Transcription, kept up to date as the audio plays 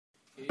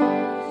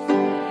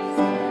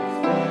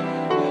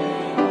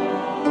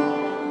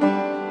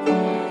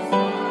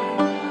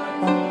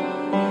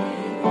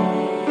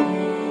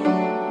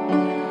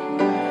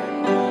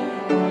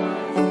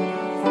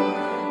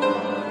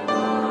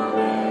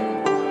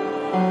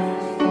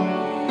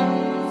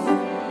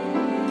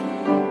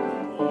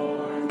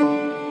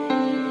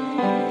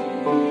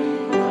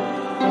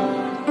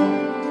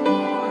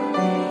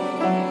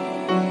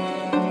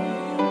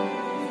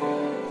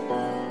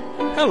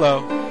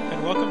Hello,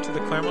 and welcome to the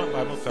Claremont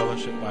Bible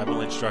Fellowship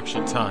Bible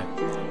Instruction Time.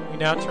 We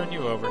now turn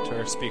you over to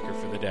our speaker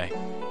for the day.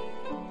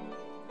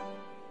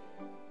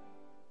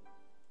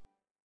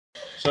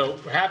 So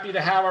we're happy to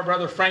have our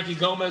brother Frankie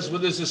Gomez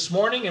with us this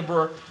morning, and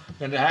we're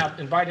going to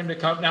invite him to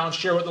come now and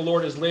share what the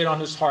Lord has laid on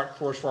his heart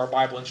for us for our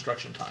Bible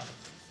instruction time.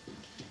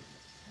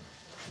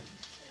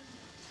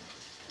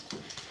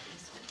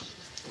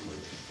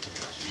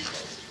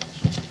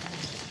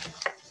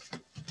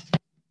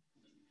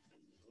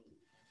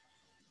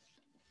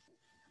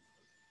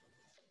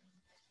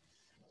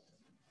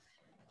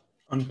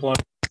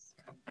 Unplug.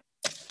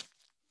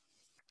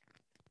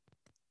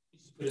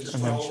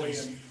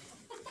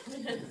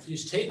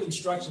 These tape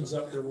instructions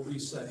up there will be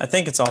set. I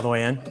think it's all the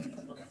way in.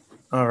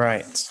 All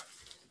right.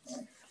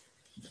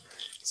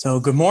 So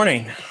good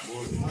morning.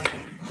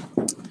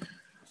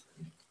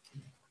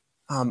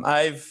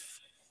 To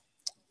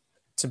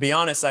be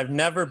honest, I've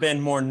never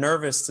been more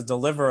nervous to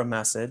deliver a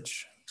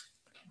message,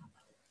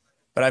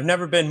 but I've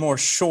never been more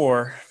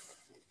sure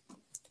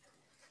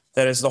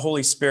that it's the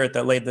Holy Spirit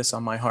that laid this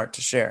on my heart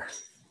to share.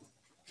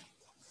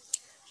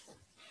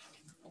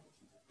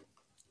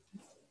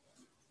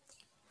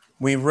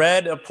 We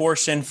read a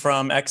portion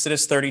from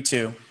Exodus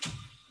 32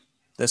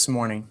 this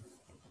morning.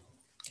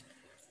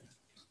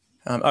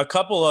 A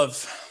couple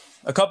of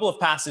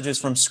passages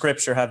from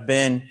Scripture have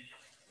been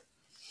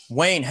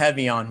weighing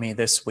heavy on me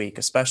this week,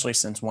 especially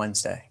since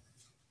Wednesday.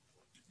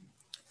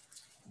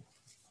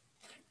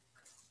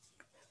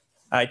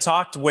 I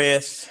talked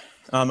with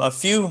a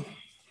few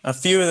of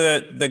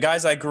the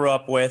guys I grew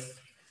up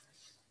with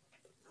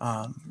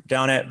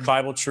down at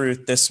Bible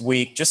Truth this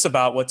week, just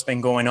about what's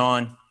been going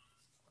on.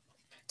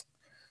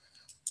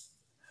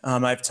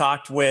 I've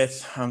talked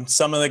with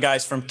some of the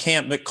guys from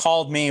camp that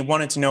called me,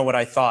 wanted to know what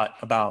I thought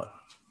about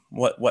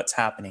what's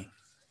happening.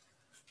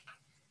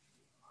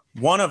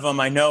 One of them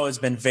I know has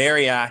been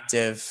very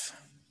active,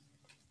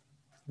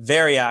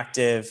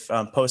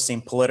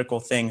 posting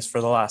political things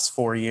for the last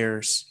 4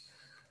 years,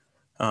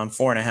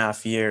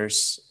 4.5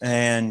 years.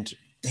 And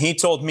he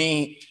told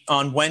me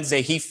on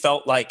Wednesday he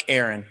felt like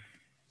Aaron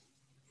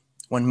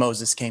when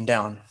Moses came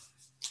down.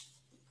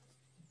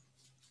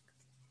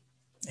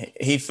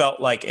 He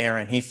felt like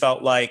Aaron. He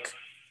felt like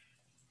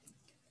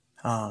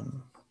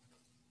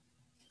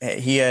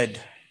he had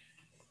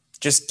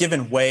just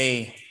given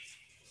way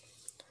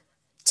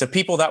to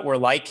people that were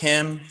like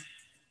him,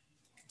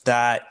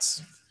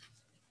 that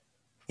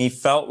he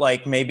felt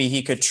like maybe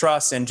he could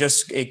trust, and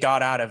just it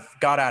got out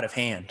of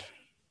hand.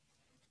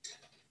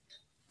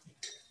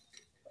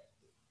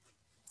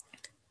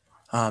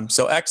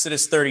 So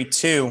Exodus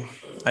 32,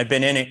 I've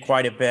been in it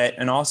quite a bit,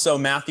 and also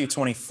Matthew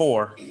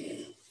 24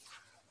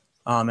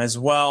 as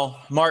well.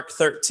 Mark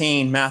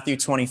 13, Matthew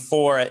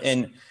 24.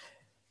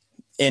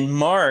 In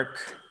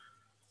Mark's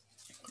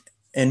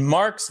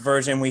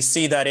version, we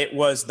see that it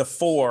was the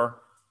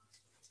four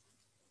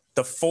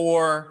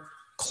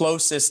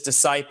closest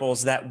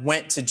disciples that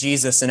went to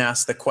Jesus and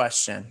asked the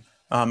question.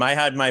 I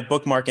had my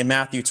bookmark in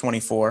Matthew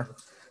 24.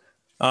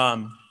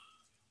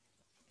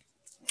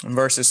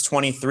 Verses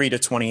 23 to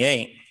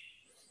 28,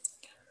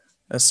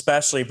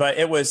 especially. But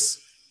it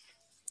was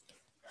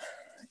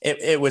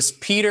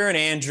Peter and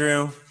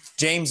Andrew,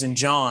 James and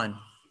John,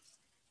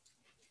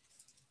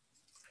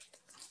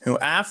 who,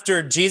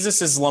 after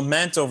Jesus'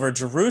 lament over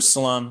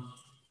Jerusalem,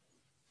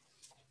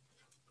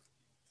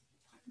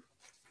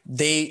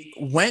 they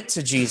went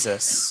to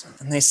Jesus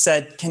and they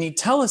said, "Can you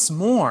tell us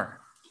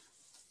more?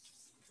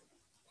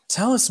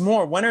 Tell us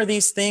more. When are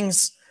these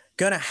things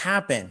going to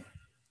happen?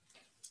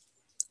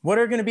 What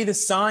are going to be the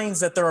signs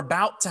that they're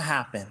about to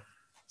happen?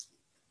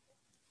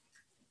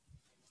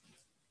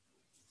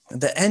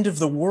 The end of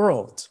the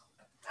world.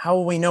 How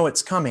will we know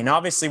it's coming?"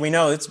 Obviously, we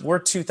know we're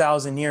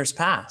 2,000 years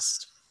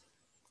past.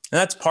 And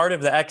that's part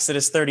of the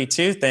Exodus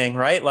 32 thing,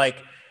 right?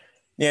 Like,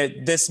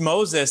 this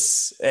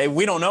Moses,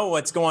 we don't know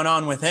what's going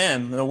on with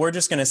him.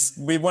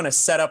 We want to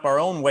set up our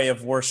own way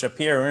of worship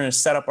here. We're going to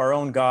set up our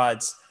own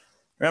gods.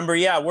 Remember,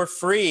 we're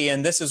free,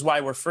 and this is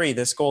why we're free,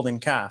 this golden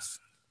calf.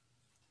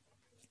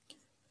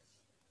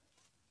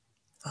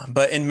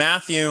 But in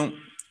Matthew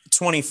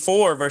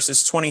 24,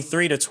 verses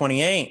 23 to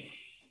 28,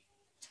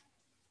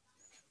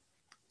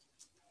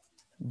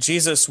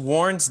 Jesus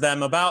warns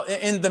them about,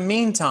 in the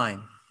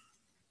meantime,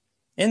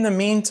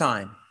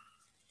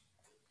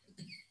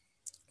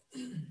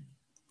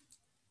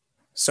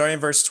 starting in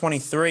verse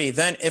 23,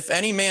 "Then if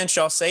any man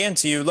shall say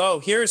unto you, Lo,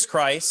 here is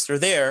Christ, or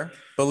there,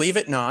 believe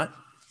it not.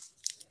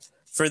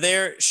 For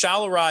there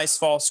shall arise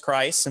false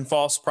Christs and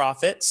false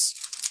prophets,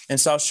 and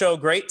shall show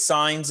great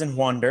signs and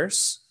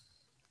wonders,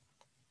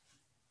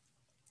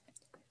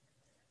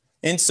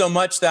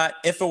 insomuch that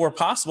if it were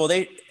possible,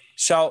 they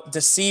shall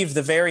deceive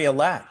the very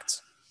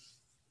elect."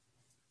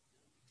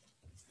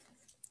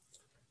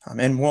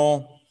 And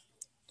we'll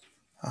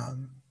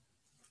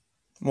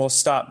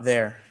stop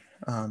there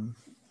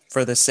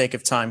for the sake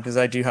of time, because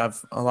I do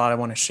have a lot I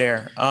want to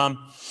share.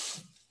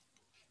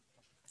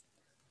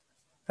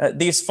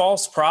 These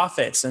false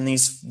prophets and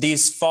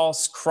these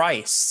false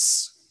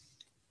Christs,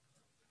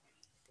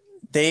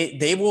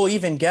 they will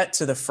even get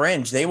to the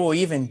fringe. They will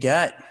even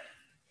get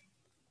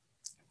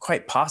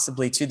quite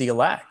possibly to the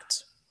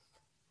elect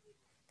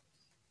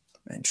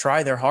and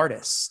try their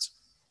hardest.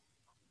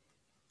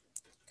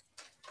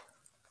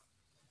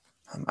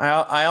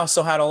 I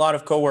also had a lot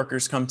of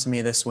coworkers come to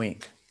me this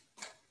week.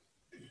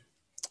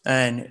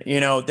 And,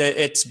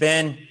 it's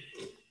been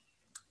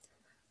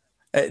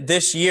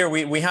this year,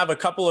 we have a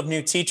couple of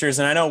new teachers,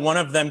 and I know one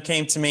of them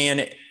came to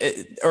me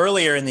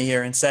earlier in the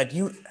year and said,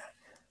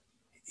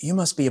 you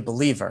must be a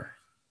believer.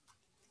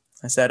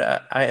 I said,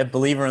 I am a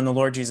believer in the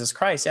Lord Jesus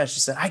Christ. Yeah, she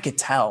said, I could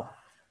tell.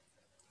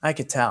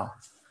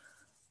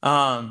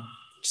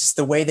 Just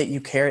the way that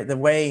you carry, the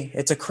way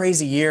it's a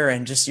crazy year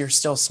and just you're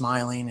still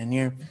smiling and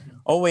you're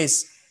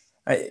always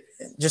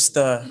just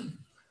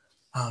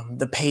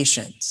the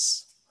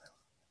patience.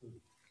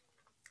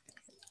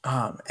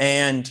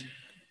 And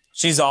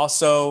she's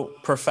also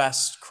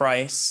professed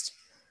Christ.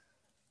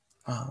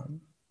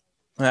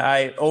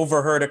 I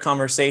overheard a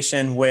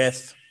conversation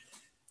with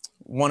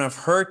one of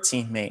her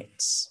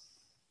teammates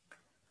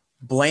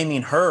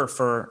blaming her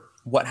for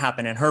what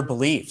happened and her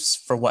beliefs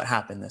for what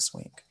happened this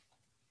week.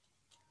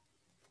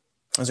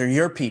 Those are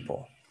your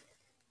people.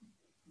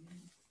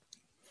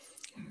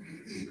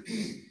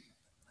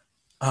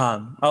 A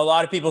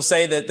lot of people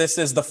say that this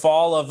is the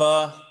fall of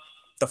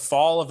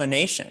a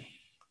nation.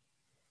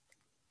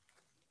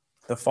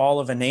 The fall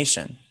of a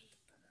nation.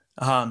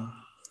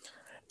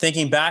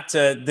 Thinking back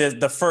to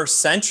the first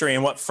century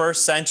and what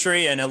first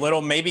century and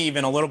maybe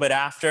even a little bit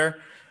after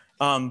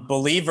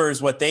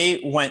believers, what they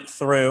went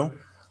through,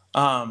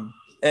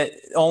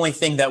 only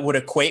thing that would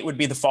equate would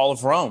be the fall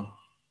of Rome.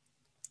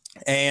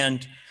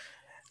 And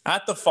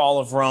at the fall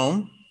of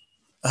Rome,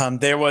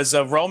 there was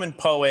a Roman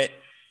poet,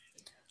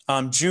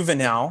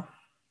 Juvenal,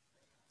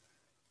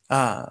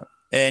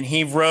 and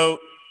he wrote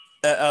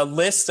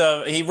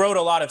he wrote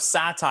a lot of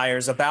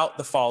satires about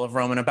the fall of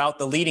Rome and about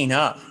the leading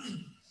up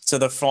to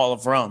the fall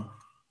of Rome.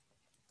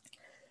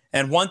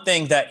 And one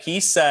thing that he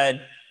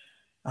said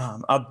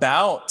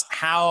about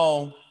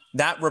how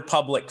that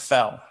republic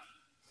fell,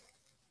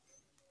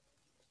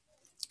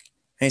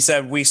 he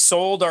said, we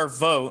sold our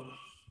vote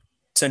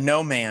to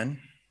no man,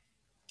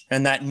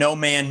 and that no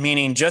man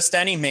meaning just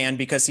any man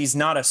because he's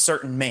not a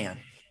certain man.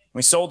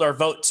 We sold our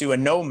vote to a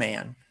no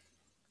man.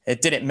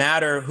 It didn't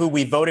matter who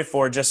we voted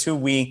for, just who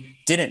we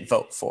didn't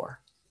vote for.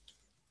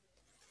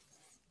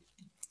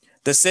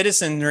 The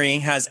citizenry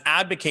has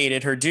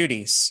abdicated her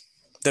duties.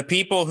 The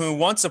people who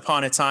once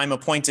upon a time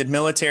appointed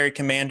military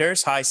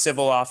commanders, high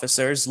civil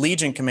officers,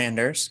 legion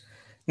commanders,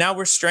 now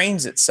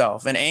restrains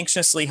itself and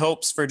anxiously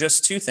hopes for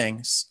just two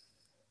things: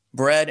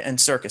 bread and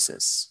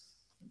circuses.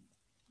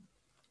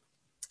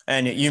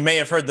 And you may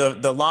have heard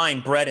the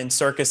line bread and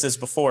circuses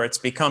before. It's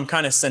become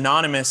kind of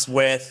synonymous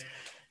with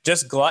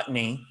just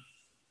gluttony,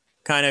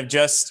 kind of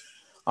just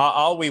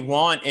all we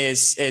want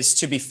is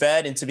to be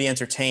fed and to be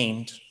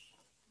entertained.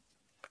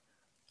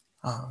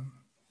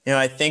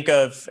 I think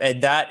of,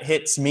 and that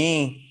hits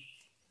me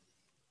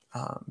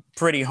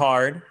pretty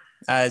hard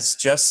as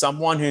just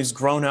someone who's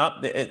grown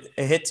up. It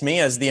hits me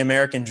as the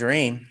American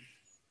dream.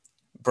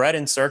 Bread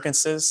and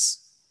circuses,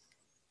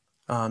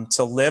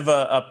 to live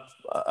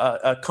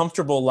a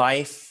comfortable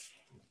life,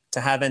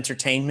 to have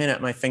entertainment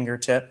at my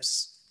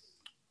fingertips.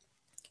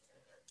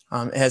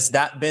 Has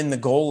that been the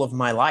goal of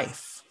my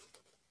life?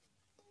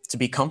 To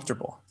be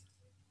comfortable?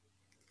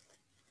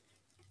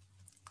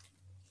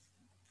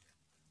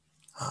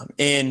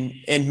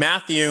 In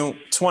Matthew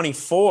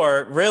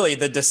 24, really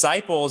the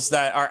disciples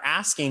that are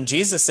asking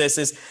Jesus this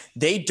is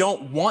they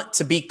don't want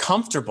to be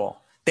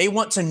comfortable. They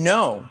want to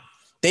know.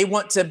 They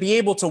want to be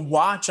able to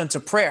watch unto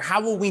prayer.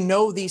 How will we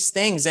know these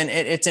things? And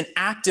it's an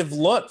active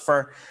look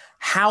for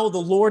how the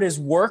Lord is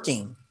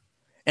working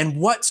and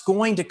what's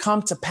going to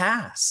come to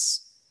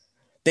pass.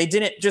 They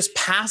didn't just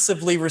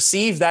passively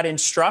receive that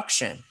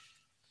instruction.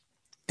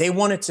 They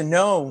wanted to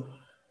know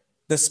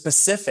the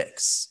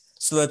specifics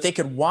so that they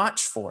could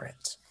watch for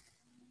it.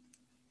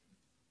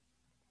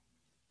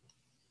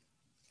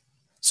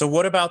 So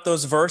what about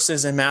those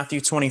verses in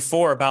Matthew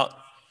 24 about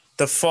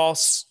the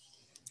false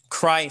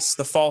Christ,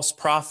 the false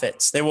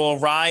prophets? They will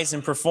arise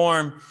and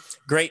perform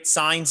great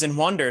signs and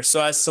wonders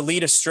so as to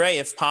lead astray,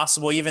 if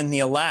possible, even the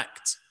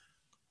elect.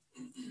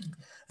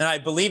 And I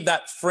believe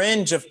that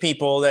fringe of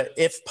people that,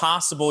 if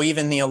possible,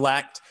 even the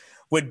elect,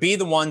 would be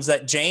the ones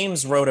that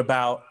James wrote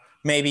about,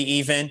 maybe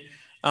even,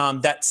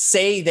 that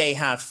say they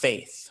have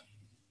faith.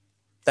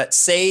 That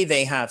say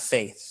they have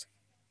faith.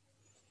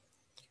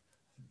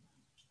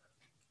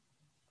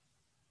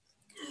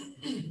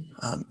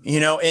 In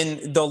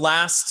the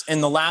last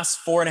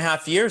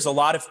 4.5 years, a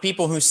lot of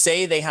people who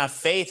say they have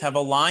faith have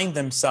aligned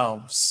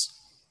themselves.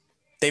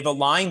 They've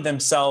aligned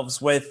themselves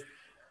with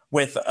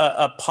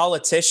a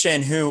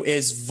politician who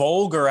is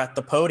vulgar at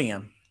the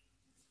podium,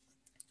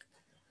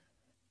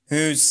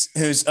 who's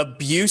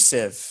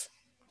abusive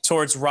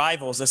towards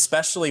rivals,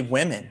 especially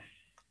women.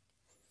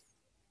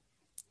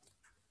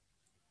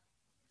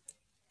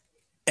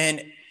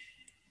 And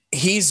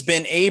he's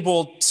been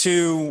able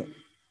to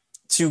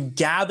to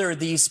gather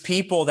these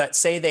people that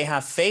say they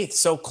have faith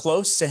so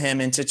close to him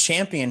and to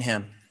champion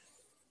him.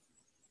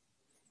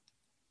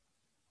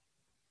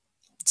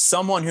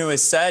 Someone who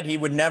has said he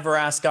would never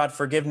ask God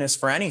forgiveness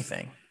for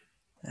anything.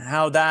 And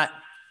how that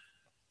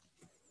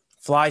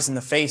flies in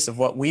the face of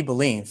what we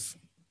believe.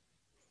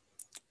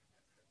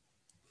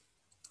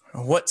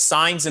 What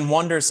signs and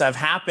wonders have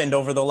happened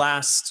over the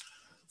last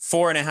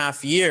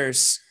 4.5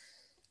 years?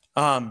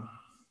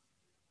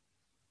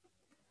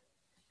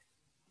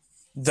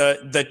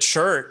 The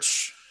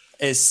church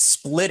is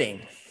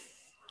splitting.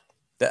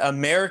 The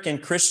American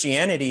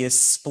Christianity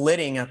is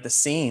splitting at the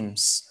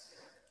seams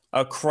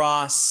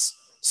across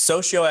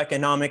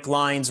socioeconomic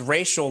lines,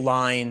 racial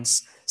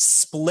lines,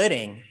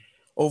 splitting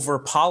over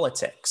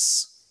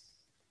politics.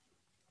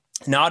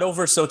 Not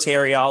over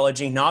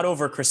soteriology, not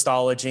over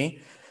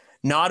Christology,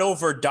 not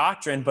over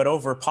doctrine, but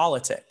over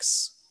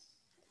politics.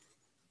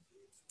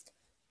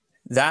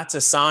 That's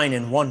a sign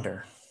and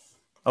wonder,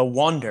 a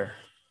wonder.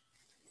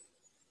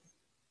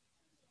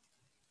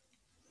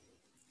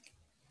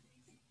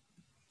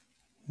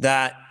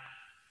 That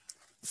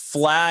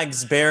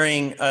flags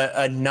bearing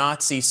a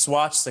Nazi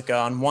swastika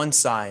on one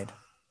side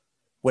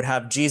would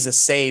have Jesus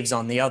saves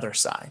on the other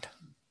side.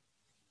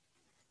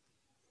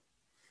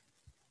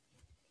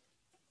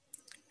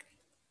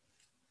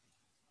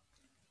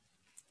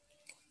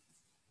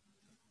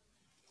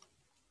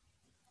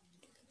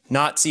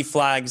 Nazi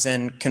flags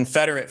and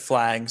Confederate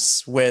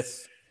flags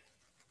with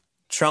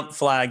Trump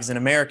flags and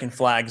American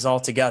flags all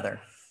together,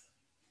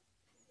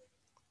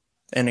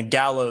 and a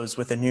gallows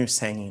with a noose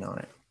hanging on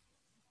it,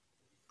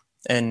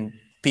 and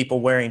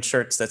people wearing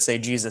shirts that say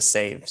Jesus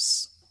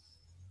saves.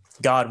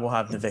 God will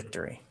have the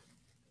victory.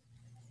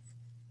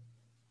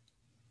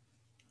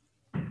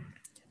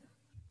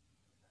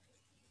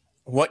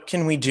 What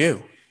can we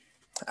do?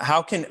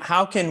 How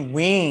can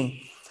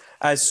we,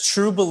 as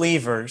true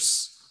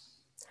believers,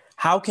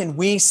 how can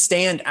we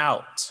stand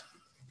out?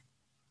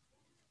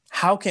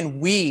 How can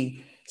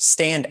we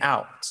stand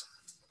out?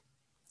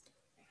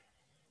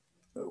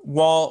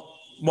 While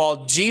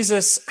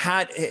Jesus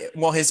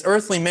while his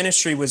earthly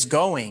ministry was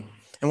going,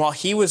 and while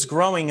he was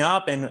growing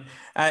up, and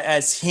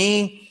as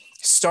he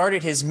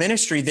started his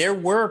ministry, there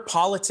were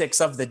politics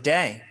of the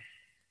day.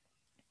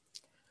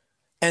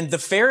 And the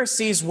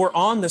Pharisees were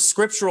on the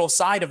scriptural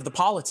side of the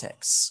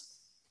politics.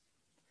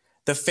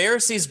 The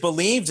Pharisees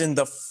believed in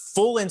the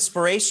full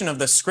inspiration of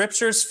the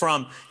scriptures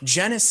from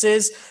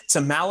Genesis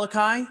to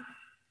Malachi.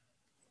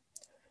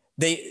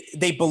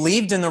 They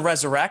believed in the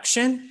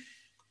resurrection.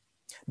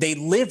 They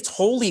lived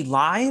holy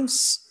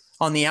lives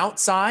on the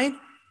outside.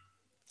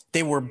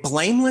 They were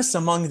blameless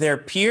among their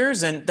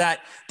peers, and that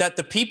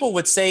the people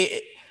would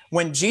say,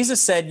 when Jesus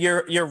said,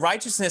 your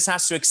righteousness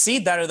has to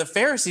exceed that of the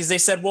Pharisees, they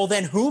said, well,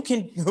 then who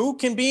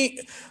can be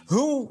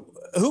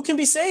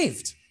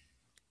saved?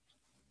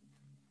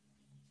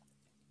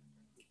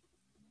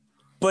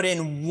 But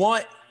in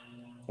what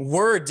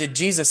word did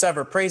Jesus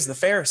ever praise the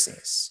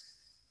Pharisees?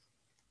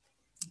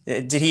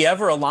 Did he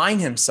ever align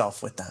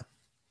himself with them?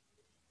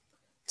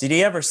 Did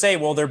he ever say,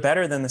 well, they're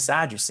better than the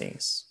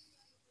Sadducees?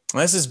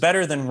 Well, this is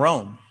better than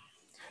Rome.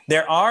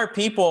 There are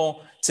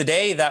people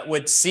today that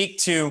would seek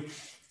to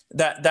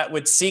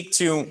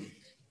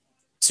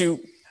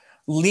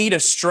lead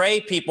astray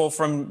people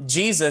from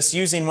Jesus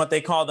using what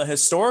they call the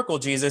historical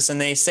Jesus, and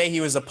they say he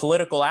was a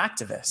political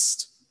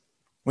activist.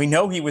 We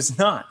know he was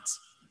not.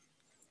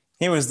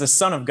 He was the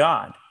Son of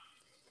God.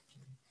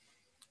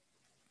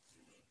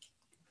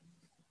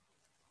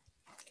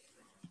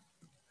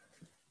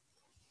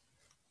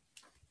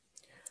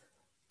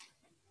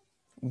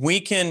 We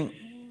can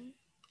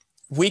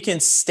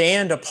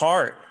stand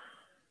apart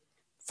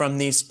from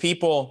these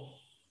people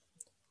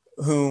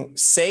who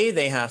say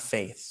they have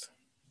faith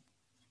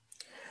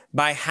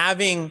by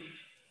having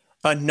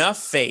enough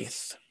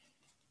faith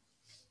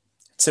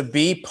to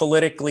be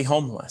politically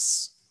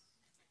homeless.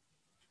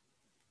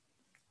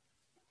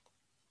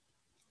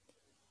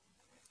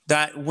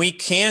 That we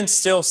can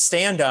still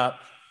stand up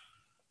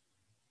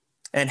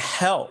and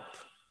help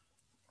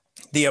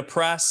the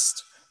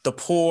oppressed, the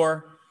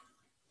poor.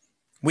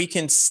 We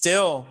can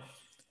still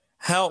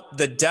help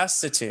the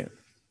destitute.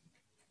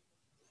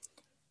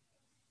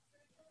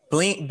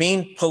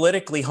 Being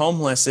politically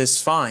homeless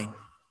is fine.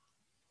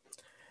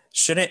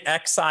 Shouldn't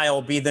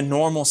exile be the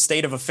normal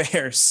state of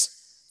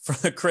affairs for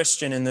the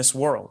Christian in this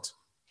world?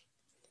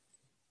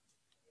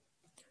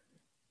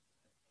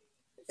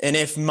 And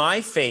if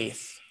my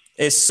faith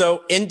is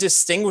so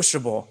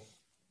indistinguishable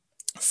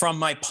from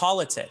my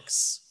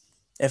politics,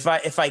 if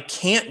I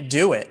can't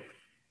do it,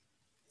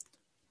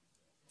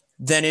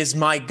 then is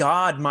my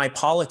God my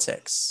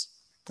politics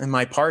and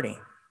my party?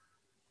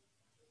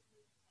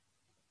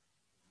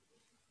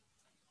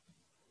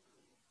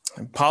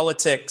 And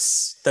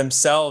politics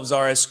themselves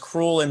are as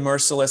cruel and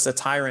merciless a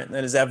tyrant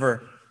that has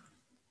ever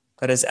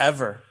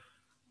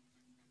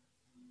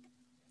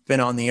been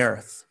on the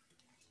earth.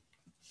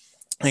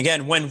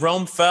 Again, when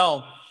Rome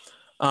fell,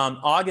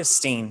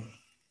 Augustine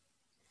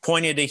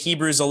pointed to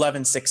Hebrews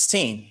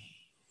 11:16.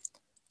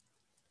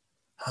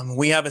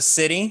 We have a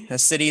city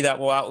that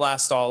will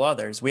outlast all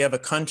others. We have a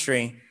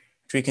country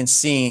which we can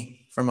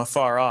see from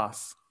afar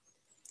off.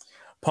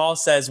 Paul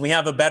says we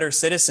have a better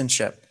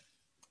citizenship.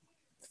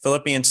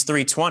 Philippians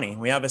 3:20,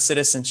 we have a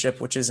citizenship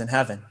which is in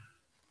heaven.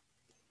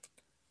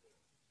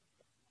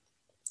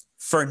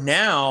 For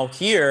now,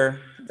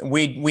 here,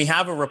 we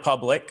have a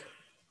republic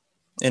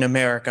in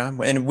America,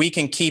 and we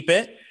can keep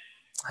it.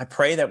 I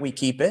pray that we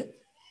keep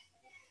it.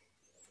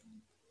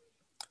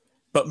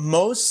 But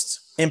most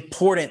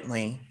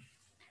importantly,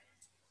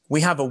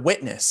 we have a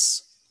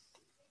witness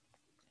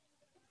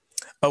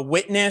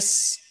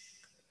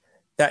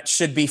that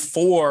should be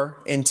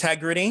for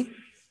integrity,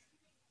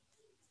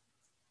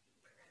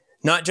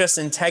 not just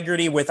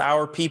integrity with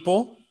our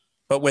people,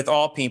 but with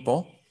all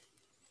people.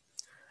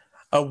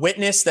 A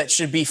witness that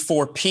should be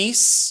for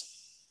peace,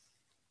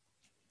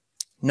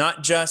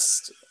 not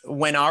just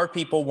when our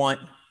people want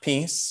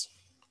peace,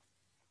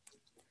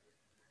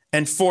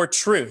 and for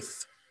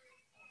truth,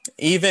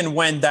 even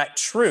when that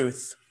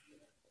truth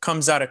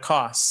comes at a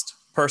cost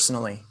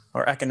personally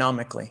or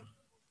economically.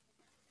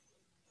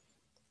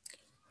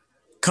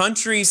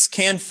 Countries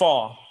can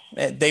fall.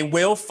 They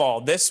will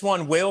fall. This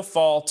one will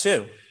fall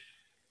too.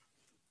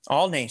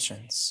 All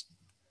nations.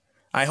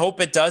 I hope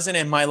it doesn't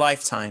in my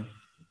lifetime.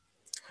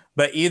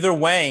 But either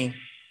way,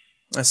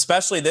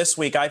 especially this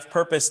week, I've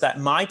purposed that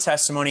my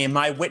testimony and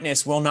my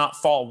witness will not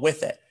fall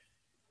with it.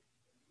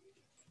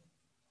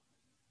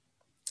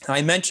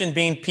 I mentioned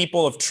being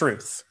people of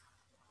truth.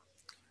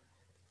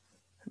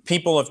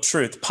 People of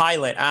truth.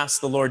 Pilate asked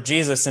the Lord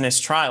Jesus in his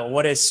trial,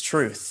 what is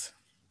truth?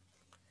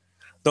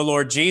 The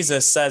Lord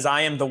Jesus says,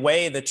 I am the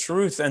way, the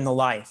truth, and the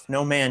life.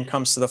 No man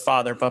comes to the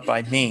Father but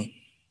by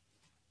me.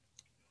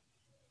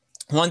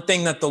 One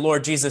thing that the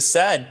Lord Jesus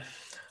said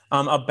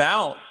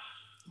about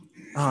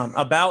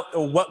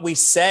what we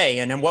say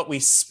and what we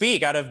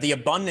speak, out of the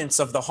abundance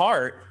of the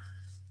heart,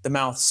 the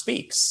mouth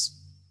speaks.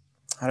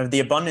 Out of the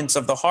abundance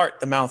of the heart,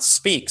 the mouth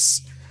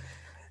speaks.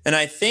 And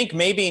I think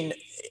maybe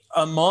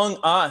among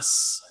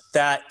us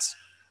that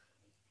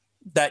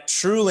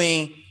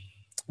truly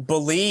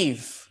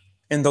believe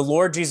in the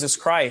Lord Jesus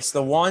Christ,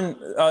 the one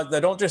that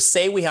don't just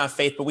say we have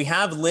faith, but we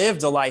have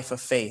lived a life of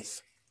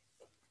faith.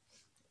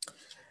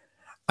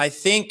 I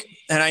think,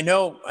 and I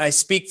know I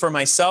speak for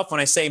myself when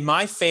I say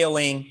my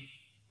failing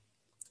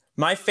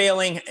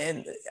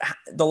in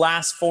the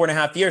last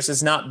 4.5 years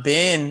has not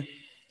been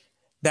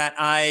that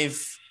I've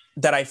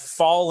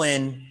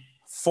fallen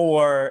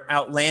for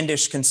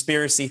outlandish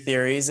conspiracy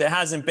theories. It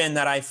hasn't been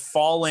that I've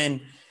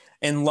fallen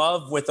in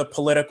love with a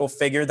political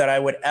figure, that I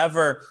would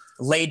ever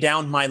lay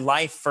down my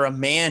life for a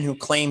man who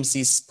claims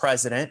he's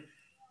president,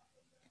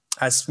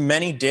 as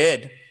many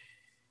did,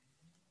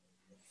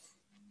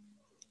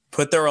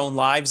 put their own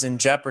lives in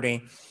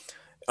jeopardy.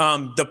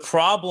 The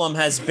problem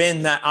has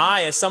been that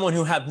I, as someone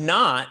who have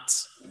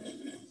not,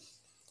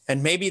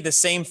 and maybe the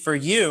same for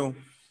you,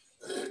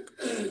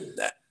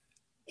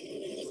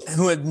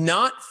 who have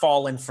not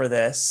fallen for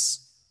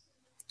this,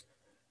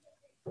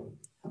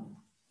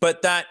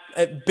 but that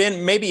have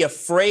been maybe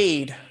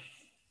afraid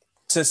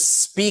to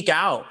speak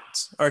out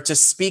or to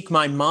speak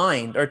my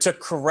mind or to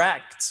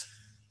correct.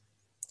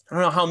 I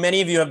don't know how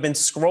many of you have been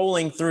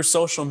scrolling through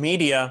social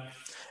media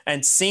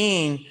and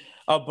seeing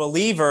a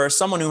believer or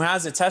someone who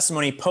has a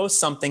testimony post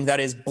something that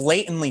is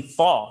blatantly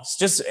false.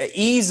 Just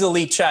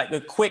easily check,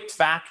 a quick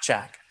fact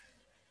check,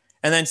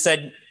 and then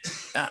said,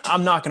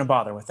 I'm not going to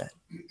bother with it.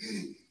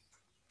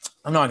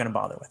 I'm not going to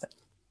bother with it.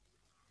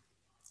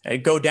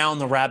 I'd go down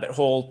the rabbit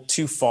hole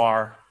too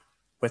far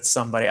with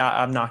somebody.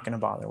 I'm not going to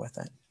bother with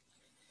it.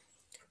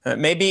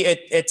 Maybe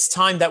it's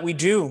time that we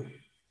do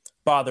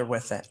bother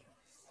with it.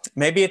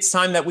 Maybe it's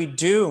time that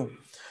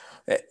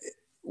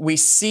we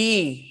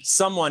see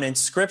someone, and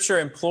Scripture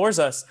implores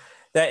us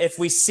that if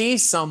we see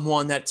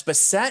someone that's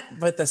beset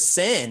with a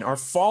sin or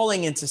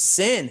falling into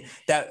sin,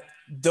 that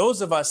those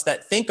of us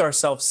that think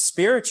ourselves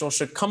spiritual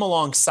should come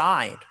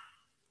alongside.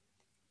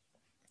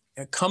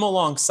 Come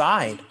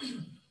alongside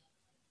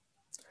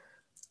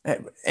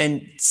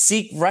and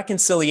seek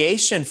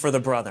reconciliation for the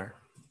brother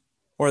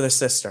or the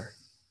sister.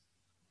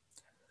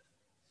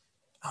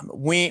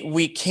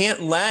 We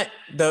can't let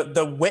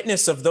the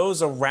witness of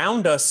those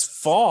around us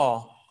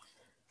fall.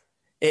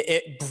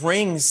 It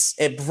brings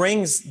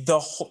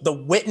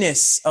the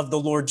witness of the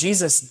Lord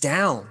Jesus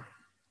down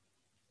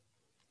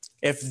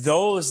if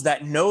those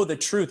that know the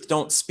truth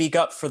don't speak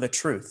up for the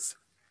truth.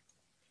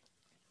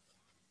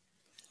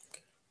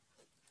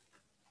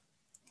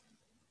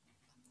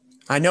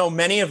 I know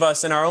many of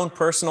us in our own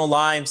personal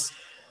lives,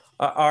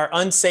 our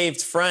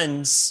unsaved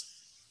friends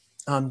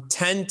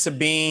tend to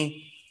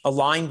be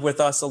aligned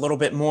with us a little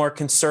bit more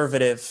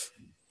conservative.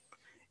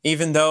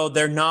 Even though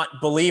they're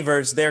not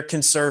believers, they're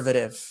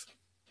conservative.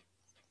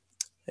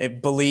 They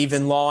believe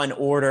in law and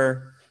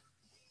order.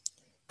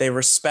 They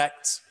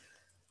respect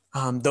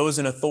those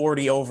in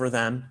authority over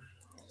them.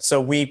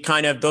 So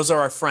those are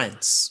our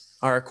friends,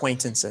 our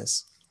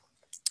acquaintances.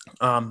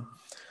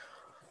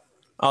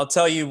 I'll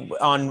tell you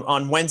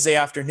on Wednesday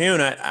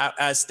afternoon,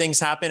 as things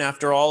happened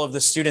after all of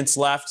the students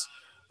left,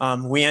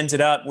 we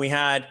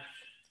had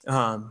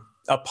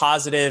a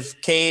positive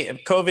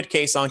COVID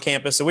case on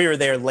campus. So we were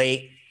there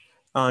late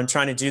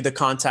trying to do the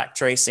contact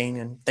tracing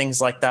and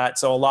things like that.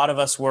 So a lot of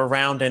us were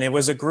around, and it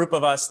was a group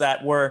of us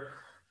that were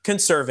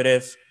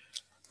conservative,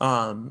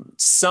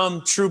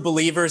 some true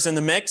believers in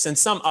the mix and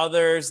some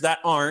others that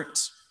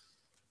aren't.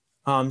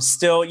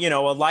 Still,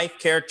 a life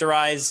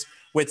characterized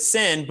with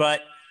sin,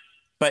 but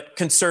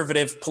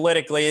conservative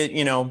politically,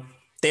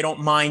 they don't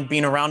mind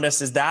being around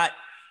us. Is that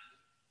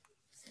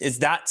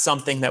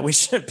something that we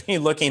should be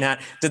looking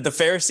at? Did the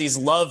Pharisees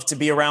love to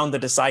be around the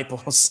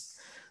disciples?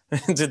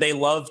 Did they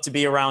love to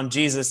be around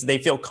Jesus? Did they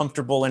feel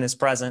comfortable in his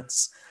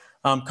presence?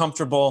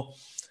 Comfortable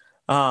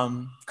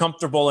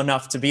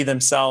enough to be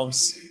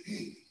themselves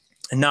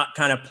and not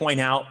kind of point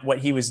out what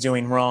he was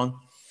doing wrong.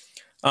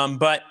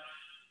 But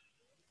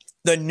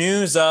the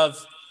news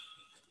of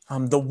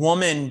the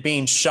woman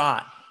being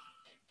shot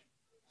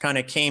kind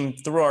of came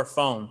through our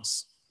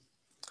phones.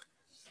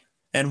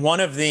 And one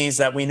of these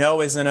that we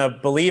know isn't a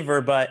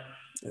believer, but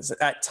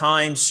at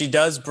times she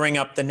does bring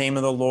up the name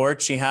of the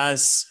Lord. She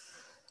has,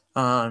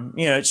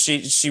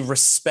 she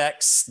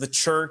respects the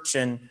church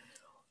and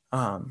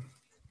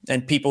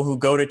people who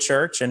go to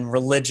church and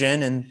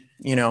religion, and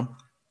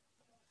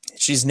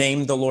she's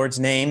named the Lord's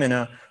name in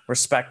a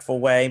respectful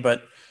way,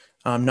 but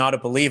not a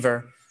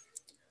believer.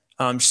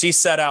 She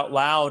said out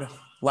loud,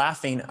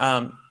 laughing,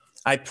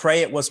 "I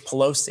pray it was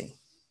Pelosi,"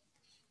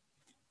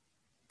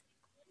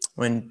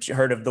 when she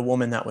heard of the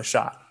woman that was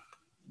shot.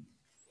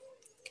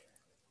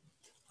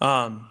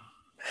 The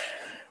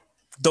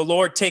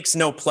Lord takes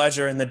no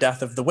pleasure in the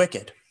death of the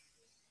wicked.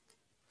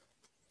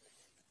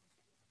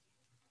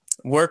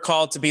 We're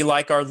called to be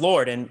like our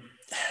Lord. And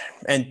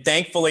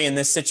thankfully in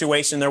this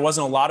situation, there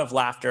wasn't a lot of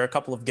laughter, a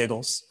couple of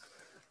giggles,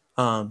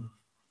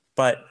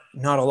 but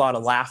not a lot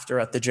of laughter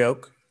at the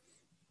joke.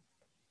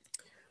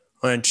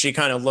 When she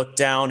kind of looked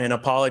down and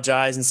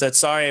apologized and said,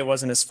 "Sorry, it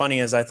wasn't as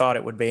funny as I thought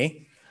it would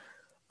be."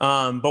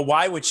 But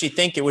why would she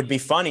think it would be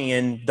funny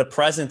in the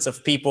presence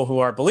of people who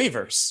are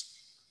believers?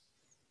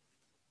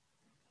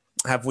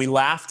 Have we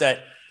laughed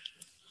at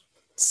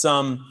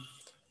some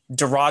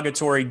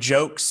derogatory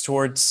jokes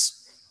towards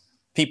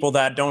people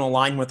that don't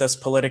align with us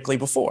politically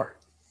before?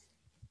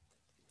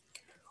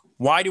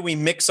 Why do we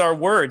mix our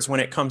words when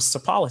it comes to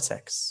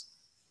politics?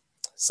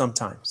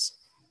 Sometimes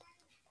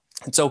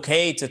it's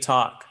okay to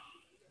talk.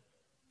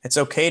 It's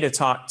okay to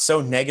talk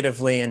so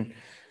negatively and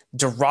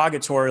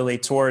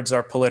derogatorily towards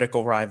our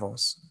political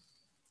rivals.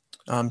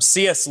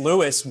 C.S.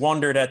 Lewis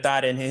wondered at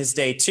that in his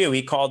day too.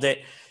 He called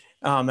it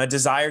a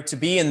desire to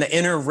be in the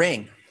inner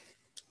ring.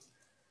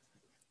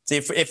 See,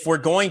 if we're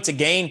going to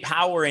gain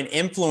power and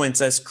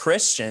influence as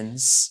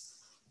Christians,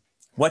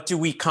 what do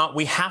we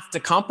have to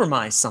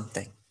compromise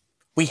something.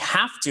 We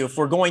have to, if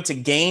we're going to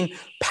gain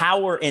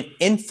power and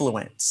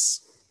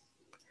influence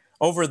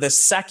over the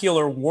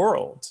secular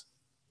world.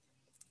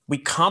 We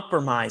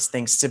compromise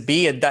things to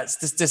be, that's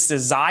this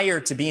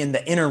desire to be in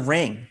the inner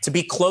ring, to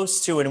be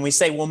close to it. And we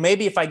say, well,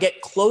 maybe if I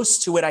get close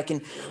to it, I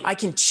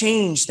can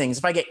change things.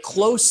 If I get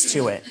close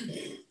to it,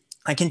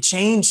 I can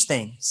change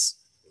things.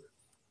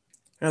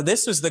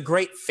 This was the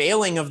great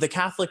failing of the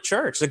Catholic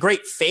Church, the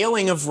great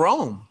failing of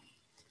Rome.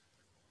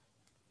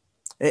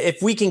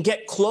 If we can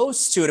get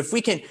close to it, if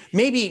we can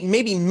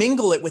maybe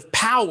mingle it with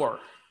power,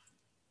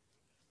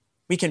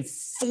 we can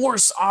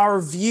force our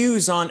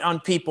views on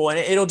people, and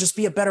it'll just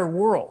be a better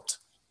world.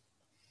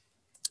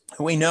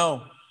 We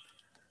know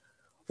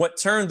what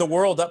turned the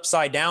world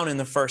upside down in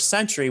the first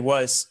century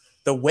was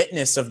the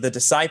witness of the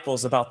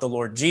disciples about the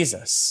Lord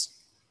Jesus.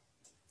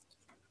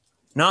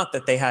 Not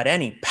that they had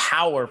any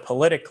power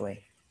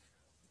politically,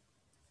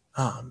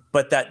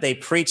 but that they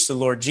preached the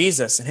Lord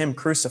Jesus and him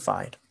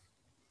crucified.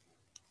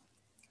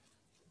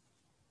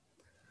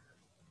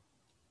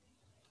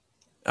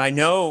 I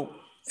know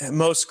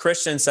most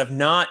Christians have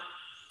not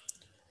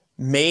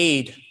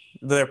made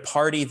their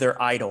party their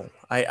idol.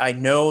 I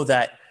know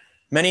that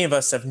many of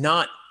us have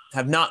not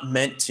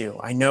meant to.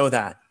 I know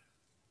that.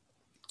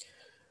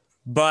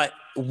 But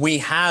we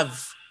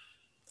have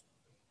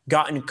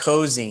gotten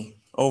cozy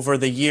over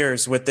the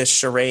years with this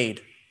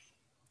charade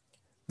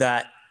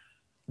that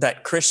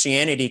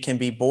Christianity can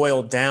be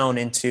boiled down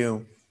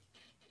into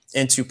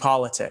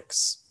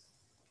politics.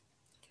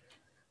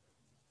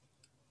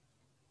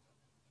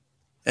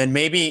 And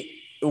maybe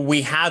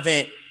we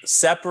haven't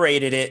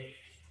separated it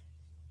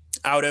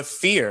out of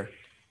fear.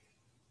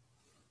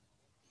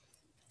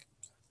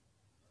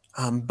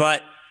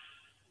 But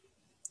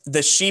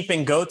the sheep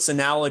and goats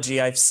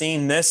analogy, I've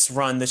seen this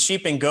run. The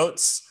sheep and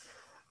goats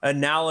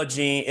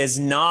analogy is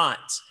not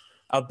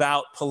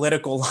about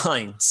political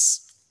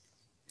lines.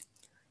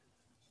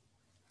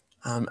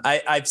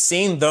 I've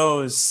seen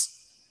those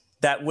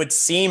that would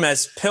seem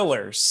as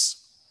pillars,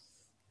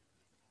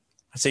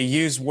 to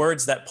use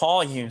words that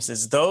Paul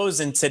uses. Those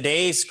in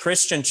today's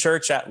Christian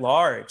church at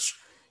large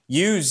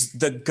use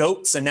the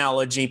goats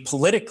analogy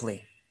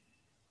politically.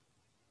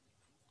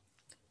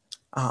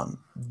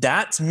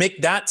 That's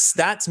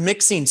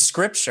mixing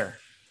scripture.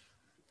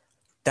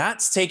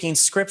 That's taking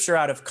scripture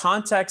out of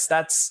context.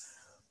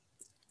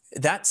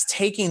 that's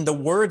taking the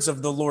words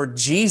of the Lord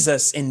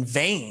Jesus in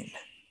vain.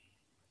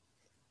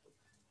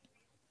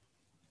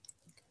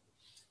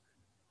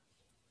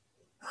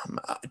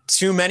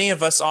 Too many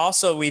of us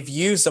also, we've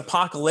used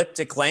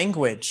apocalyptic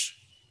language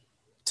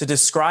to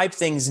describe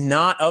things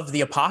not of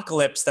the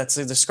apocalypse that's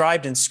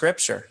described in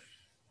Scripture.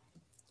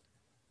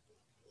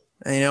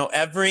 And,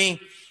 every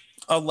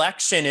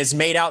election is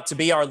made out to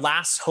be our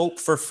last hope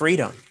for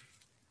freedom.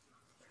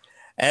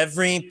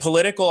 Every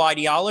political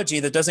ideology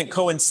that doesn't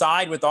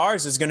coincide with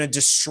ours is going to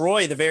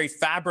destroy the very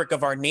fabric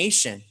of our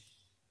nation.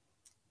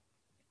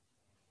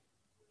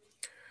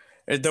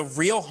 The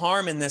real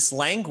harm in this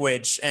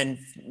language, and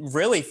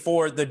really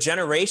for the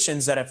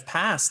generations that have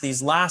passed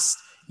these last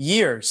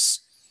years,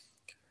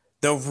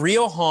 the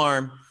real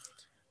harm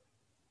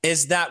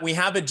is that we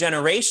have a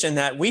generation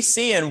that we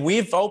see, and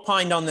we've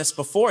opined on this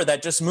before,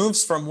 that just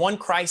moves from one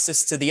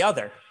crisis to the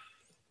other.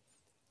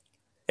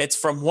 It's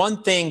from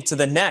one thing to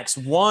the next,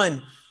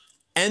 one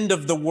end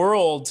of the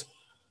world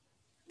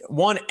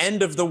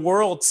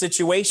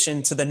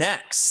situation to the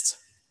next.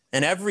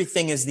 And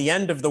everything is the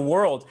end of the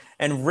world.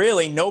 And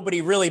really,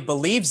 nobody really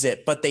believes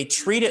it, but they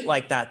treat it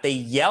like that. They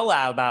yell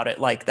out about it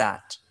like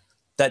that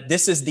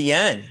this is the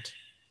end.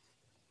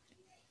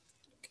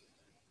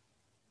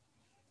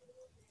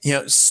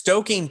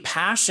 Stoking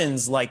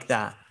passions like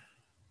that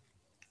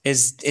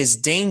is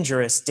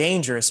dangerous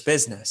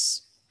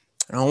business.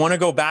 And I want to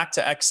go back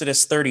to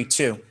Exodus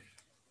 32.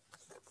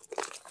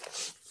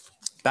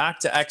 Back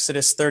to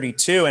Exodus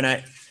 32, and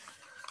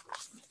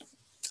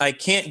I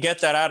can't get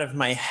that out of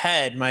my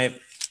head. My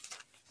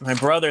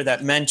brother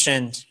that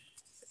mentioned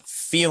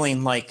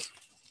feeling like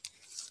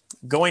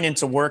going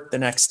into work the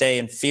next day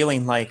and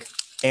feeling like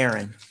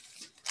Aaron.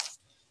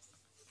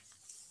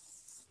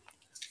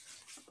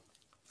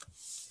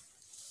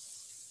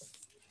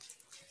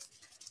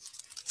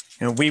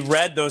 We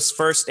read those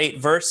first 8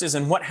 verses,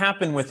 and what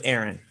happened with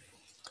Aaron?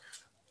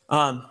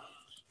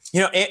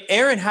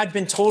 Aaron had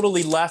been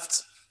totally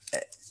left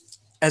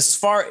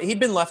he'd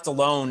been left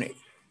alone.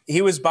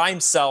 He was by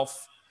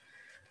himself.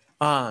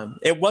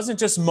 It wasn't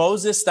just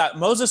Moses. That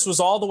Moses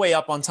was all the way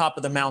up on top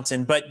of the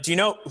mountain. But do you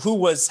know who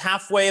was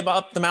halfway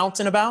up the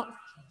mountain about?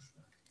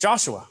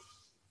 Joshua.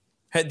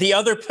 The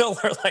other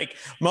pillar, like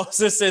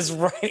Moses'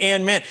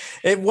 right-hand man.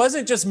 It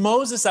wasn't just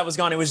Moses that was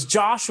gone. It was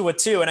Joshua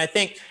too. And I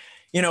think,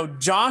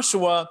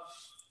 Joshua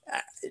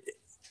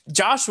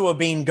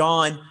being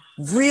gone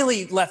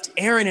really left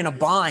Aaron in a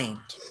bind.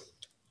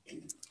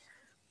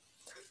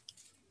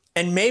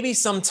 And maybe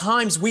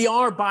sometimes we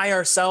are by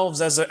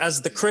ourselves as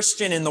the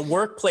Christian in the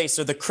workplace,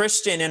 or the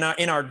Christian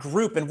in our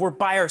group, and we're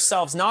by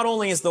ourselves. Not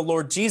only is the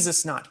Lord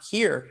Jesus not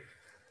here,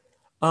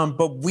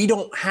 but we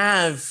don't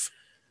have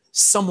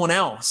someone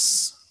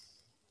else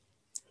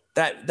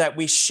that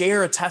we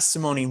share a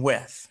testimony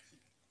with.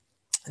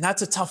 And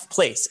that's a tough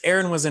place.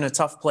 Aaron was in a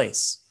tough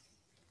place.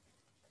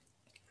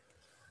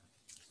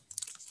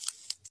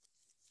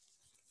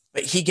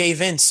 But he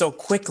gave in so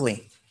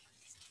quickly.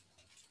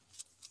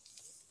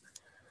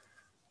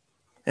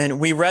 And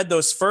we read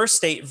those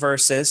first 8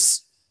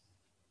 verses.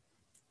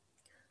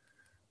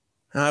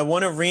 And I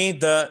want to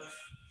read the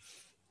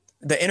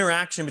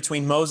interaction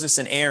between Moses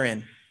and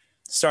Aaron,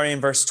 starting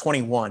in verse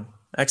 21,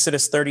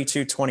 Exodus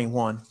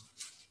 32:21.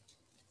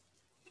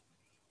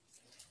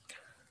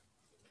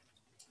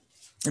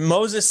 And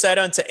Moses said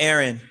unto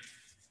Aaron,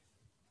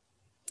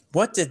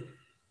 what did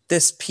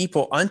this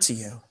people unto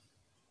you,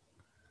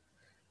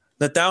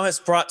 that thou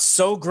hast brought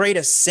so great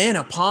a sin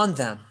upon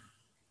them?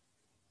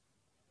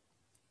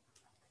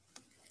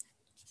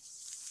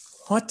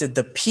 What did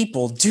the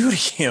people do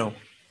to you?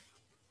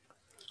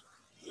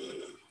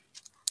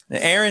 And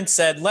Aaron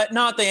said, let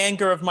not the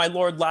anger of my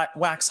Lord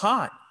wax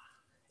hot.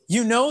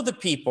 You know the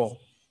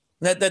people,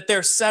 that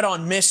they're set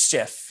on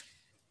mischief.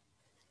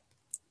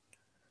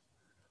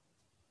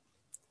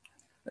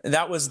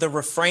 That was the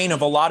refrain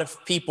of a lot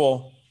of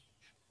people.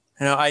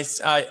 I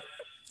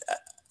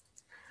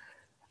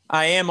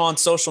am on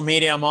social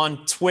media. I'm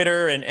on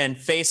Twitter and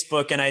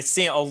Facebook, and I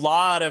see a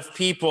lot of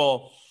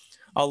people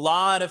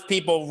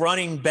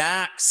running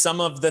back some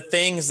of the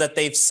things that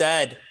they've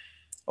said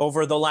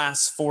over the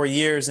last 4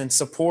 years in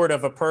support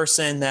of a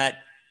person that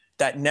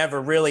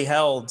never really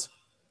held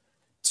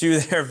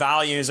to their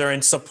values, or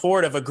in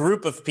support of a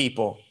group of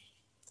people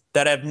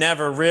that have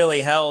never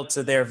really held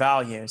to their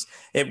values.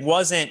 It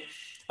wasn't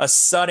a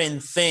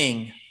sudden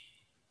thing.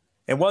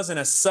 It wasn't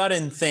a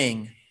sudden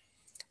thing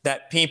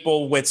that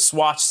people with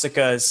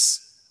swastikas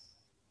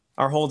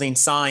are holding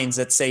signs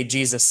that say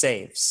Jesus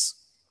saves.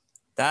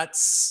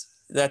 That's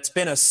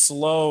been a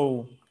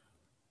slow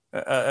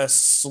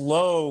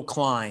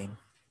climb.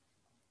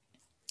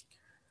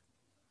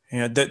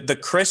 The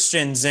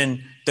Christians,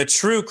 and the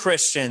true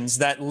Christians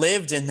that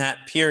lived in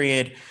that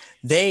period,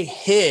 they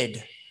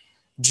hid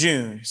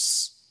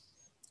Jews.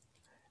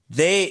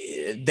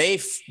 They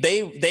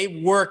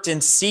worked in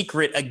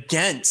secret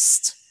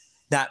against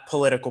that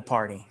political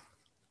party,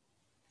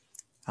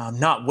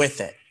 not with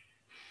it.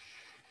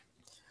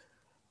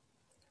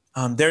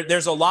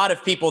 There's a lot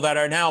of people that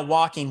are now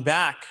walking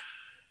back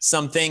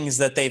some things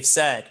that they've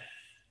said.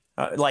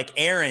 like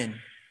Aaron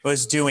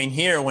was doing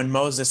here when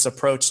Moses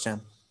approached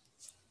him.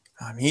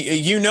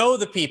 You know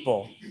the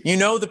people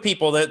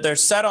that they're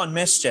set on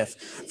mischief.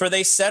 For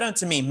they said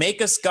unto me,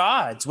 make us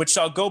gods, which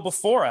shall go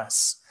before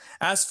us.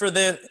 As for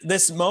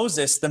this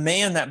Moses, the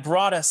man that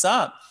brought us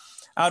up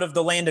out of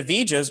the land of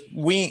Egypt,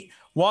 we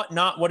wot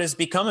not what has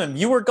become of him.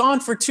 You were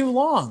gone for too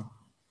long.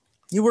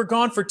 You were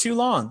gone for too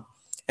long.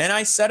 And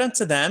I said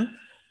unto them,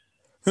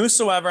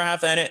 whosoever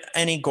hath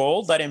any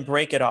gold, let him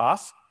break it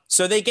off.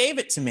 So they gave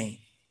it to me.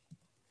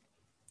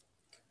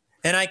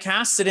 And I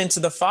cast it into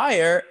the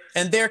fire,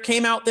 and there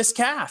came out this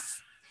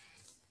calf.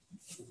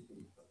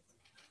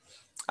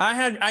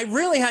 I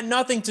really had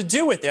nothing to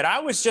do with it. I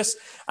was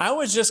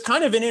just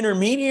kind of an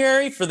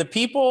intermediary for the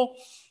people.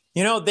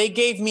 You know, they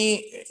gave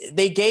me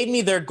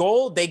their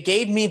gold, they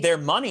gave me their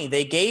money,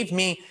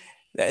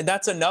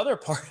 that's another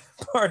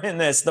part in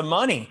this, the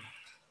money.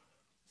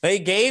 They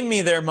gave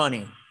me their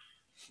money.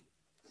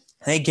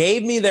 They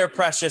gave me their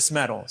precious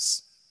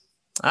metals.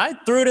 I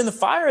threw it in the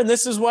fire, and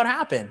this is what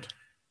happened.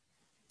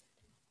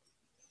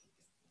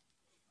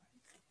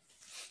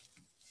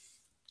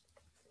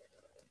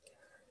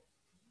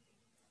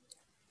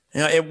 You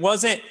know, it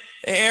wasn't,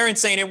 Aaron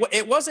saying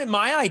it wasn't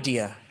my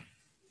idea.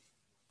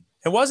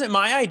 It wasn't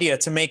my idea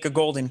to make a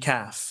golden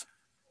calf.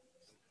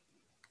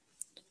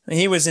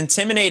 He was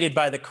intimidated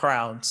by the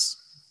crowds.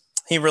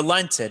 He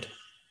relented.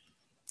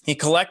 He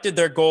collected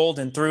their gold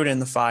and threw it in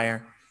the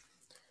fire.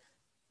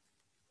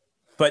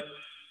 But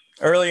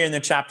earlier in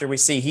the chapter, we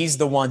see he's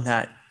the one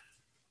that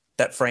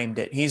framed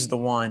it. He's the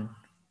one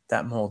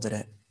that molded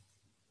it.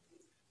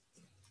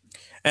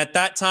 At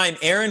that time,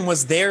 Aaron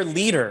was their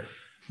leader.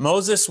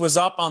 Moses was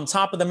up on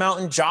top of the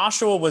mountain.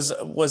 Joshua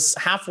was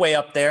halfway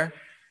up there.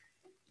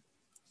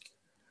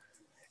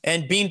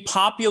 And being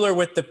popular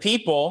with the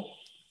people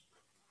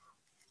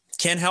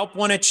can help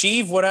one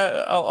achieve what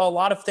a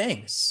lot of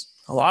things,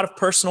 a lot of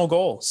personal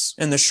goals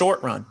in the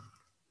short run.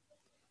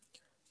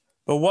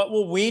 But what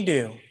will we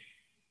do?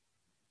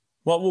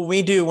 What will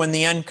we do when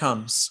the end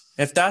comes?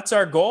 If that's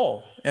our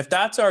goal,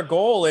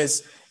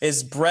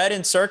 is bread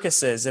and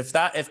circuses, if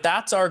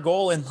that's our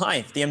goal in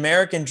life, the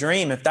American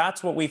dream, if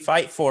that's what we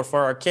fight for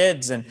our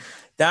kids, and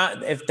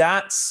if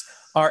that's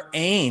our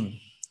aim,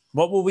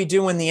 what will we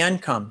do when the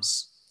end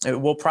comes? It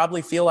will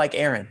probably feel like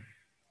Aaron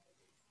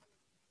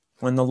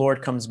when the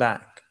Lord comes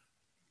back.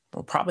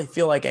 We'll probably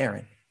feel like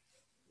Aaron.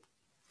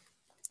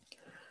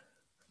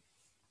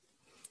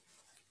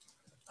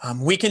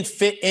 We can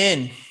fit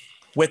in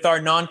with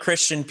our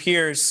non-Christian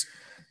peers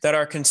that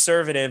are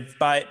conservative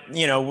by,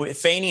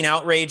 feigning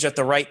outrage at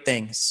the right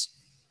things.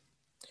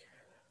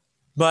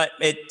 But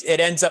it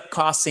ends up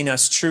costing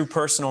us true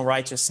personal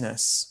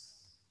righteousness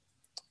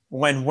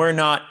when we're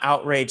not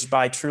outraged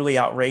by truly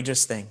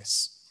outrageous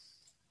things.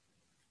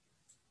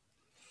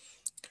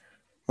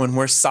 When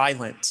we're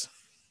silent.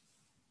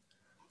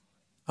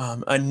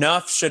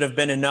 Enough should have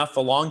been enough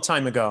a long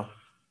time ago.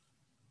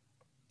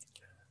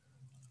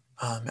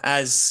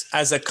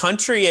 As a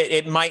country,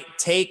 it might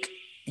take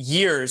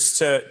years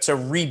to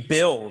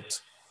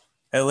rebuild.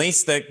 At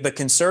least the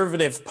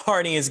conservative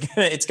party it's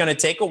going to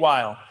take a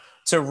while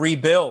to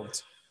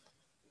rebuild.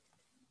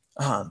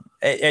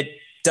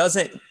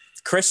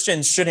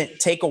 Christians shouldn't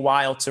take a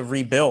while to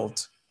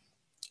rebuild.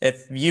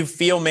 If you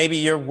feel maybe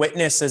your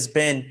witness has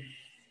been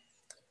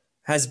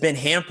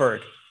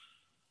hampered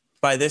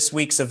by this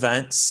week's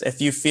events, if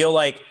you feel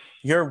like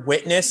your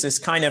witness is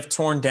kind of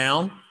torn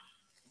down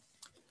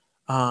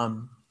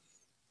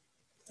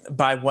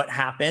by what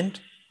happened,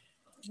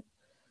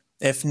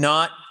 if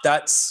not,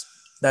 that's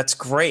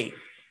great.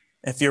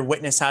 If your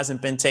witness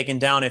hasn't been taken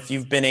down, if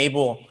you've been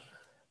able,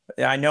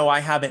 I know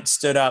I haven't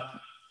stood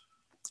up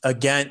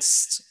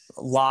against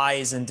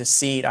lies and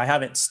deceit. I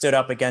haven't stood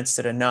up against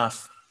it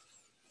enough.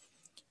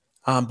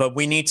 But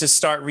we need to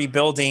start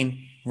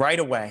rebuilding right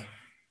away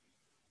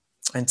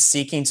and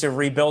seeking to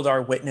rebuild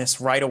our witness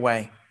right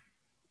away.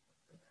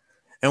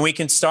 And we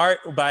can start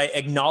by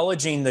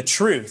acknowledging the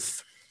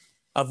truth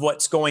of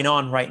what's going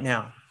on right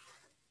now.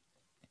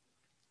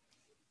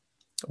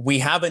 We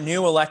have a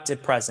new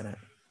elected president.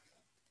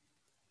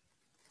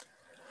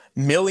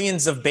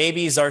 Millions of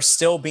babies are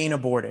still being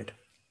aborted.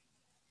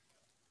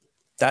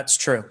 That's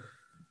true.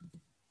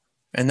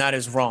 And that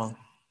is wrong.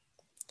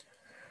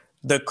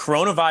 The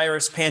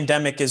coronavirus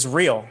pandemic is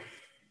real.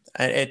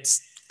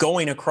 It's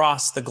going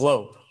across the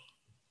globe.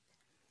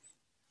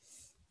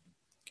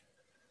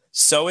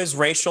 So is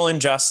racial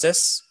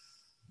injustice,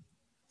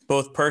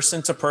 both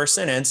person to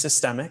person and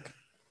systemic.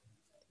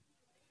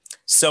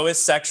 So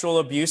is sexual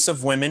abuse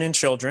of women and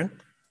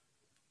children.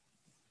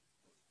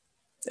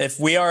 If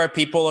we are a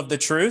people of the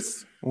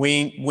truth,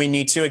 we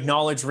need to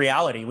acknowledge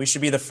reality. We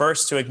should be the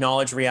first to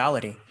acknowledge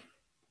reality.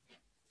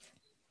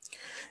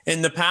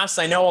 In the past,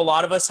 I know a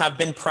lot of us have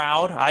been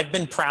proud. I've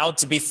been proud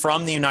to be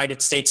from the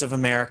United States of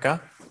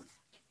America.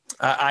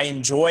 I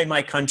enjoy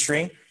my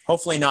country,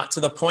 hopefully not to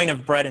the point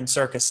of bread and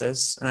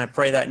circuses, and I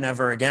pray that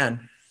never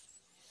again.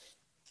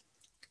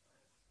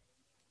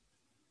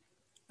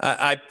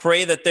 I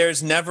pray that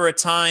there's never a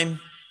time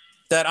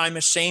that I'm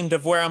ashamed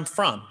of where I'm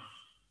from.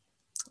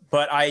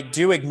 but I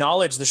do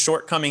acknowledge the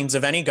shortcomings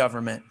of any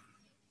government.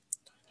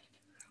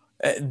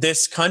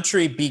 This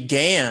country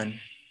began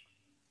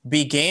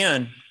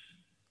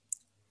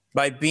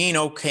by being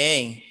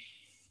okay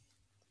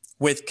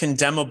with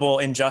condemnable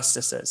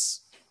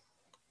injustices.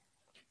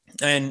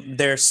 And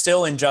there's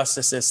still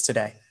injustices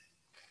today.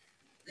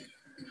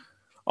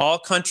 All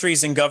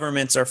countries and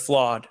governments are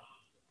flawed,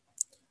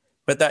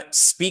 but that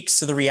speaks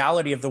to the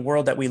reality of the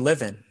world that we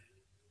live in.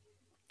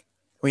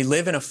 We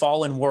live in a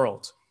fallen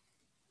world.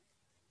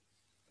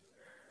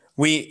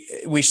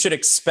 We should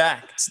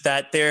expect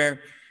that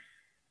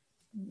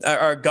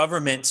our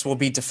governments will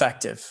be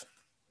defective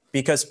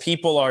because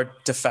people are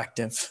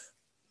defective.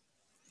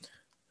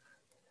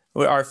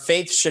 Our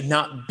faith should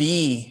not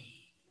be,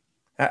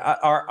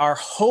 our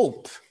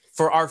hope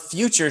for our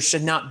future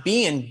should not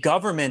be in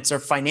governments or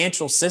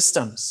financial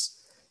systems.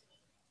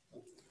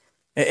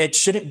 It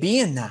shouldn't be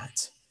in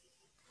that.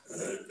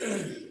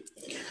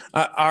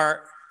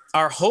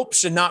 Our hope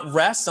should not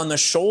rest on the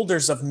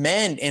shoulders of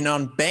men and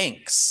on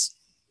banks.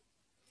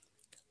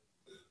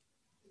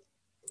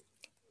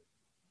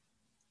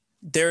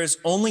 There is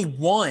only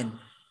one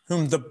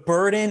whom the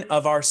burden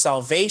of our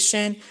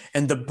salvation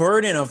and the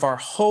burden of our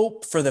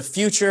hope for the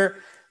future,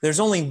 there's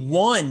only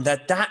one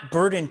that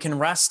burden can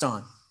rest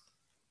on,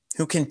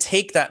 who can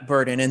take that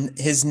burden, and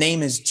his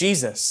name is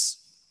Jesus.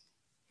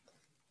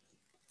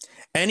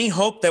 Any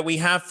hope that we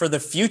have for the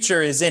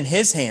future is in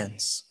his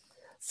hands,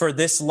 for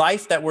this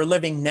life that we're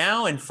living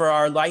now and for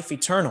our life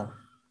eternal.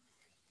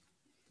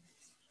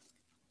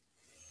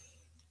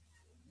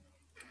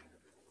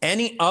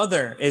 Any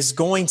other is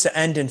going to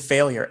end in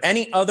failure.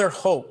 Any other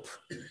hope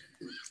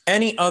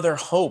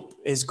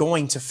is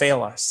going to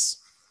fail us.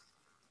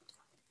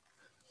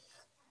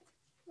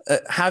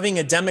 Having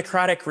a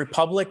democratic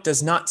republic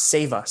does not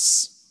save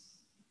us.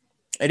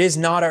 It is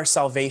not our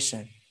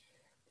salvation.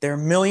 There are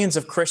millions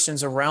of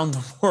Christians around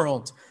the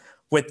world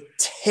with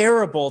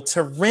terrible,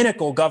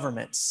 tyrannical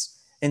governments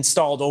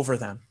installed over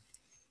them.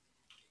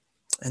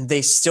 And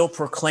they still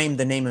proclaim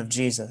the name of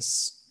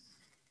Jesus.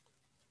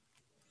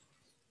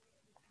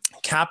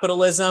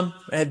 Capitalism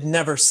had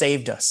never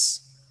saved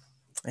us.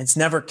 It's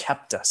never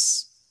kept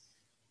us.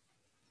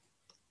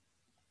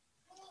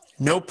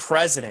 No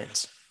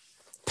president,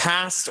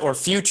 past or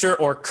future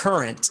or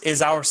current,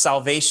 is our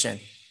salvation.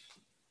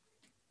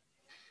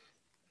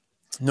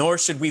 Nor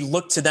should we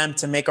look to them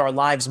to make our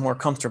lives more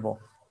comfortable.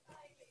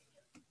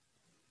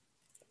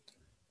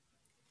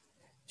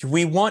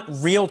 We want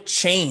real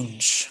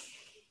change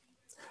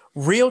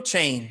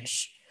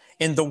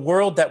in the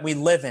world that we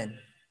live in.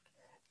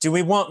 Do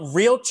we want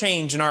real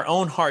change in our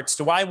own hearts?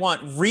 Do I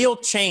want real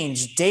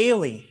change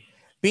daily,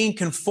 being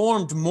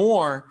conformed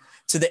more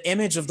to the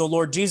image of the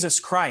Lord Jesus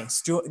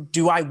Christ?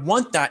 Do I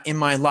want that in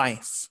my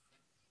life?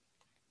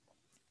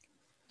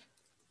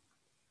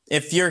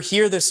 If you're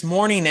here this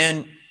morning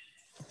and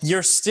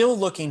you're still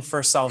looking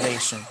for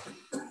salvation,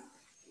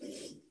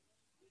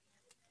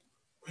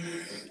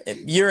 if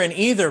you're in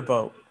either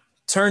boat,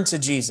 turn to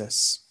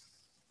Jesus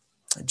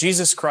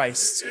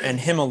Christ and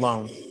him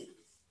alone.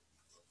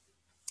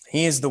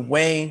 He is the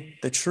way,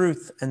 the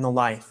truth, and the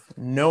life.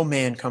 No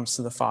man comes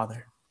to the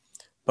Father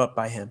but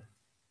by him.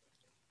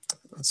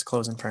 Let's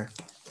close in prayer.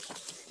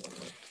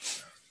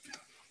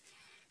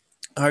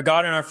 Our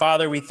God and our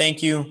Father, we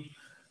thank you.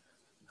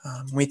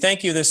 We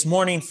thank you this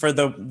morning for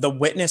the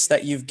witness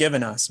that you've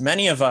given us.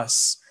 Many of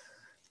us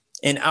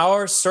in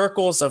our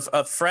circles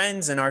of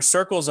friends and our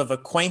circles of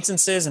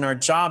acquaintances and our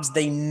jobs,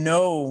 they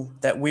know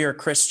that we are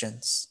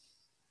Christians.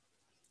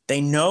 They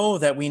know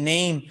that we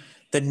name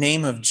the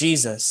name of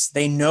Jesus.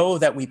 They know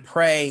that we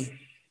pray.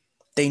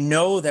 They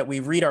know that we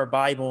read our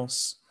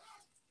Bibles.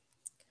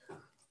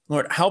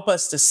 Lord, help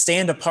us to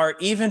stand apart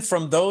even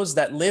from those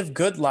that live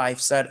good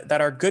lives, that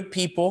are good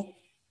people,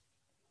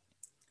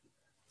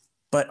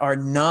 but are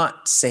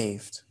not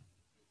saved.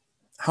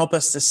 Help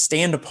us to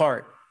stand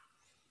apart,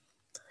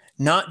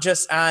 not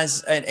just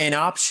as an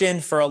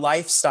option for a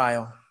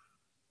lifestyle,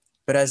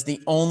 but as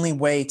the only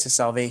way to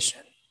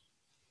salvation.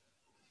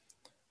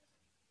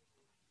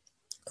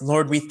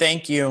 Lord, we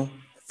thank you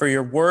for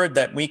your word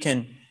that we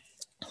can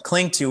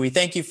cling to. We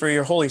thank you for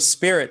your Holy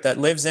Spirit that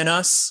lives in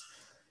us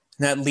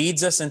and that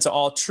leads us into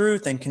all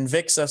truth and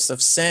convicts us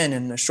of sin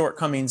and the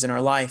shortcomings in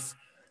our life.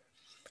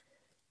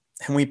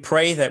 And we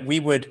pray that we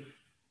would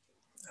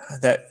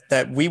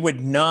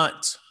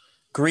not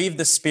grieve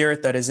the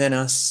Spirit that is in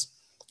us,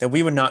 that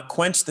we would not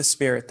quench the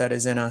Spirit that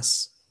is in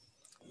us,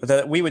 but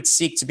that we would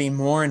seek to be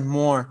more and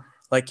more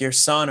like your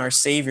Son, our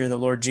Savior, the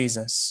Lord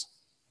Jesus.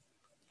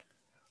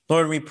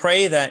 Lord, we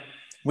pray that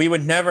we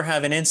would never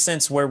have an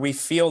instance where we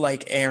feel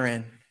like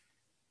Aaron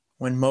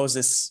when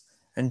Moses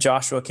and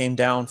Joshua came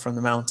down from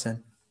the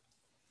mountain,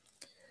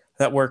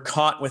 that we're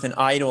caught with an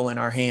idol in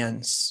our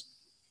hands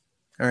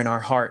or in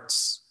our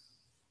hearts.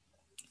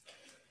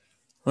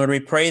 Lord, we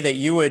pray that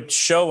you would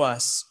show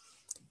us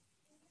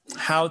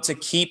how to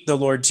keep the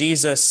Lord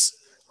Jesus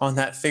on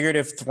that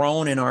figurative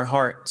throne in our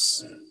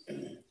hearts,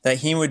 that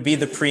he would be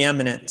the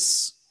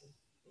preeminence,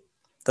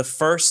 the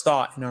first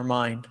thought in our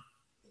mind.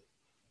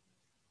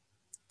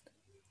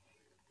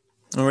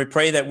 And we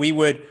pray that we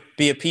would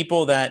be a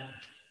people that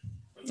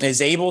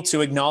is able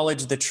to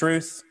acknowledge the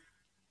truth,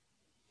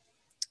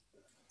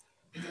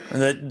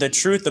 the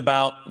truth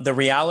about the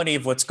reality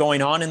of what's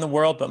going on in the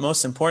world, but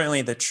most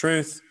importantly, the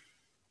truth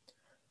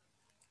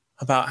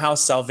about how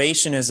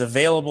salvation is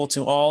available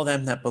to all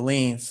them that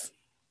believe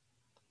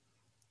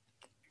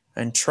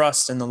and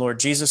trust in the Lord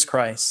Jesus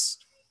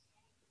Christ.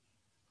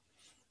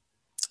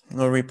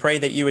 Lord, we pray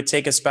that you would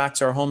take us back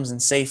to our homes in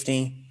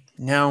safety.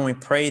 Now we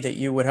pray that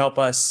you would help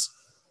us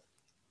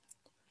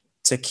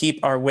to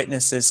keep our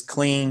witnesses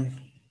clean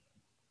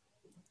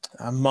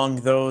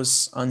among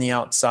those on the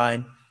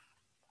outside.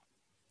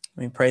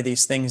 We pray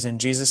these things in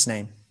Jesus'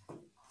 name.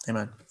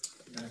 Amen.